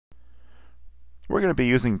We're going to be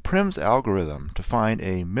using Prim's algorithm to find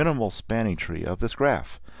a minimal spanning tree of this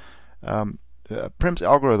graph. Prim's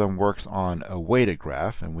algorithm works on a weighted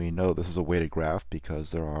graph, and we know this is a weighted graph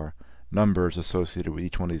because there are numbers associated with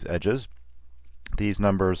each one of these edges. These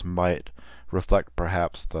numbers might reflect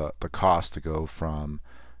perhaps the cost to go from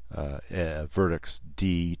vertex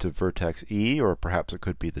D to vertex E, or perhaps it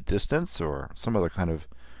could be the distance or some other kind of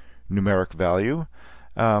numeric value.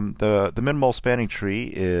 The minimal spanning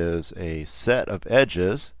tree is a set of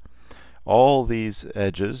edges. All these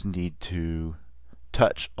edges need to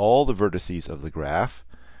touch all the vertices of the graph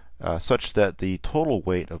such that the total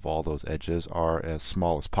weight of all those edges are as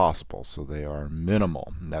small as possible, so they are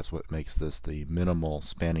minimal. And that's what makes this the minimal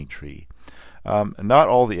spanning tree. Not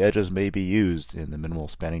all the edges may be used in the minimal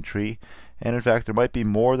spanning tree, and in fact there might be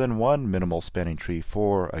more than one minimal spanning tree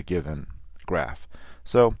for a given graph.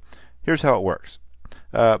 So here's how it works.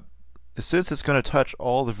 Since it's going to touch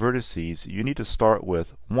all the vertices, you need to start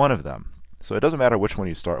with one of them. So it doesn't matter which one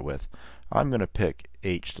you start with. I'm going to pick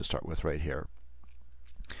H to start with right here.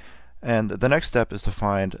 And the next step is to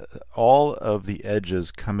find all of the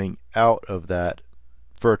edges coming out of that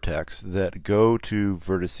vertex that go to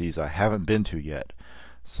vertices I haven't been to yet.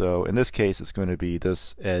 So in this case, it's going to be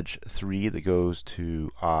this edge 3 that goes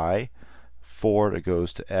to I, 4 that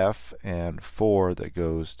goes to F, and 4 that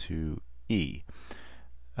goes to E.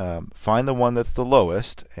 Find the one that's the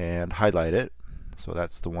lowest and highlight it. So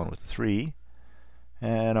that's the one with the 3.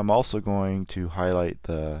 And I'm also going to highlight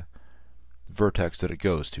the vertex that it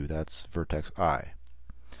goes to. That's vertex I.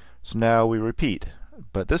 So now we repeat,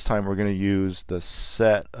 but this time we're going to use the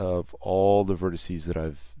set of all the vertices that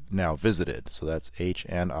I've now visited. So that's H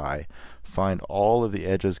and I. Find all of the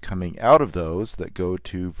edges coming out of those that go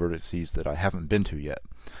to vertices that I haven't been to yet.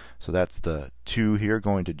 So that's the 2 here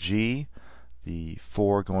going to G, the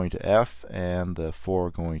 4 going to F, and the 4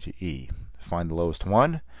 going to E. Find the lowest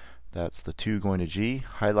one. That's the 2 going to G.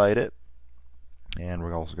 Highlight it. And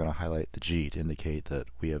we're also going to highlight the G to indicate that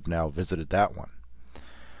we have now visited that one.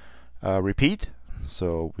 Repeat.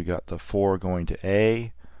 So we got the 4 going to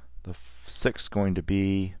A, the 6 going to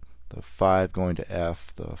B, the 5 going to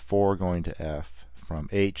F, the 4 going to F from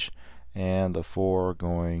H, and the 4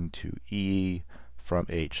 going to E from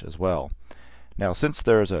H as well. Now, since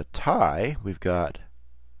there's a tie, we've got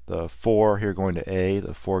the 4 here going to A,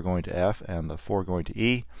 the 4 going to F, and the 4 going to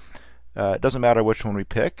E. It doesn't matter which one we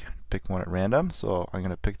pick. Pick one at random. So I'm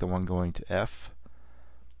going to pick the one going to F.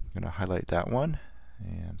 I'm going to highlight that one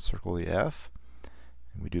and circle the F.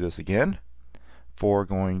 And we do this again. 4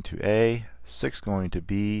 going to A, 6 going to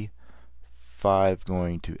B, 5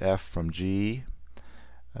 going to F from G.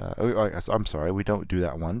 I'm sorry, we don't do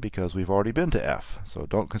that one because we've already been to F. So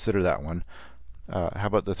don't consider that one. How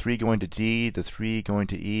about the 3 going to D, the 3 going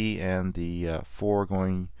to E, and the 4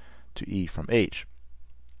 going to E from H?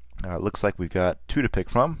 Looks like we've got 2 to pick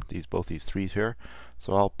from, both these 3s here.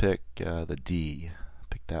 So I'll pick the D,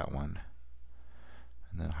 pick that one,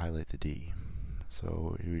 and then highlight the D.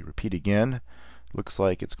 So we repeat again. Looks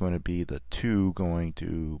like it's going to be the 2 going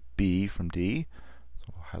to B from D.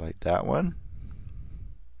 So we'll highlight that one.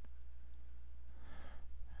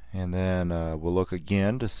 And then we'll look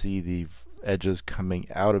again to see the edges coming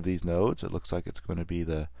out of these nodes. It looks like it's going to be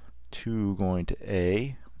the 2 going to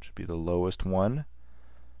A, which would be the lowest one.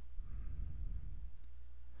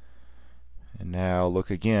 And now look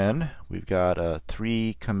again. We've got a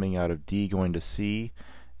 3 coming out of D going to C,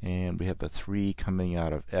 and we have a 3 coming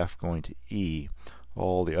out of F going to E.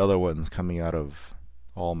 All the other ones coming out of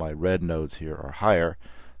all my red nodes here are higher.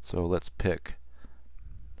 So let's pick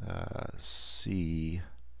C,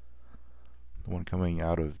 the one coming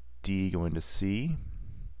out of D going to C.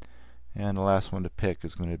 And the last one to pick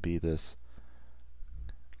is going to be this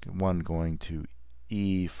one going to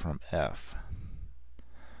E from F.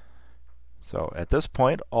 So at this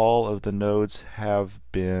point, all of the nodes have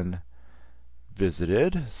been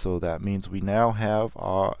visited. So that means we now have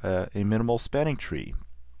a minimal spanning tree.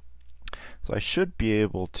 So I should be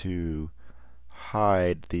able to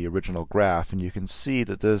hide the original graph, and you can see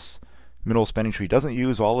that this minimal spanning tree doesn't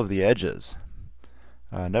use all of the edges.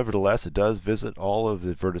 Nevertheless, it does visit all of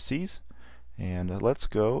the vertices. And let's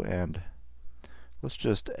go and let's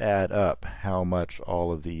just add up how much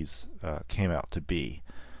all of these came out to be.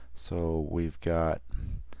 So we've got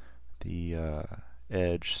the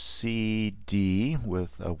edge CD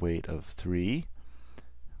with a weight of 3.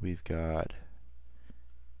 We've got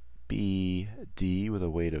BD with a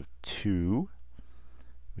weight of 2.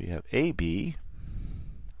 We have AB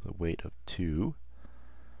with a weight of 2.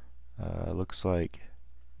 Looks like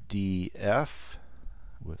DF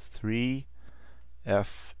with 3.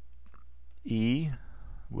 FE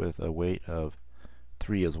with a weight of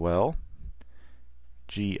 3 as well.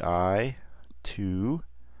 GI 2,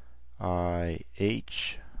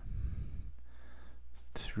 IH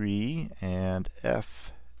 3, and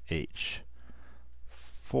FH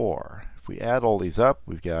 4. If we add all these up,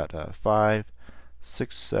 we've got 5,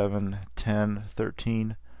 6, 7, 10,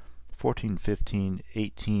 13, 14, 15,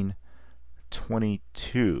 18,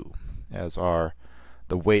 22 as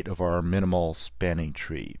the weight of our minimal spanning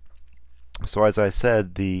tree. So as I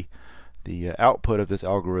said, the output of this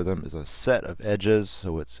algorithm is a set of edges.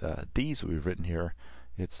 So it's these that we've written here.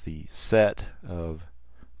 It's the set of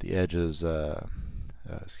the edges,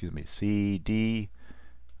 C, D,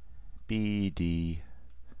 B, D,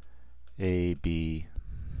 A, B,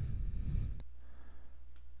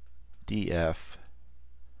 D, F,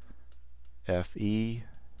 F, E,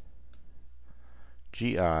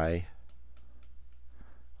 G, I,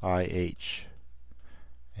 H,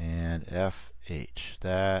 and FH.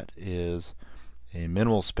 That is a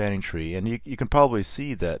minimal spanning tree, and you can probably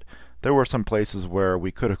see that there were some places where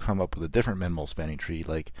we could have come up with a different minimal spanning tree.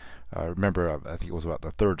 Like remember, I think it was about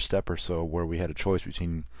the third step or so where we had a choice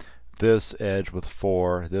between this edge with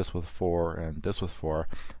 4, this with 4, and this with 4.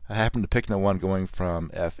 I happened to pick the one going from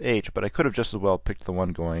FH, but I could have just as well picked the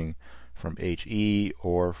one going from HE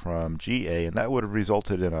or from GA, and that would have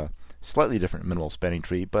resulted in a slightly different minimal spanning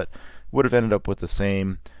tree, but would have ended up with the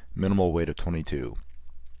same minimal weight of 22.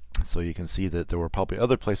 So you can see that there were probably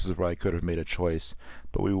other places where I could have made a choice,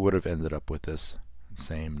 but we would have ended up with this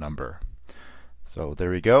same number. So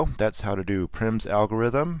there we go. That's how to do Prim's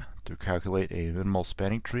algorithm to calculate a minimal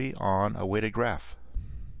spanning tree on a weighted graph.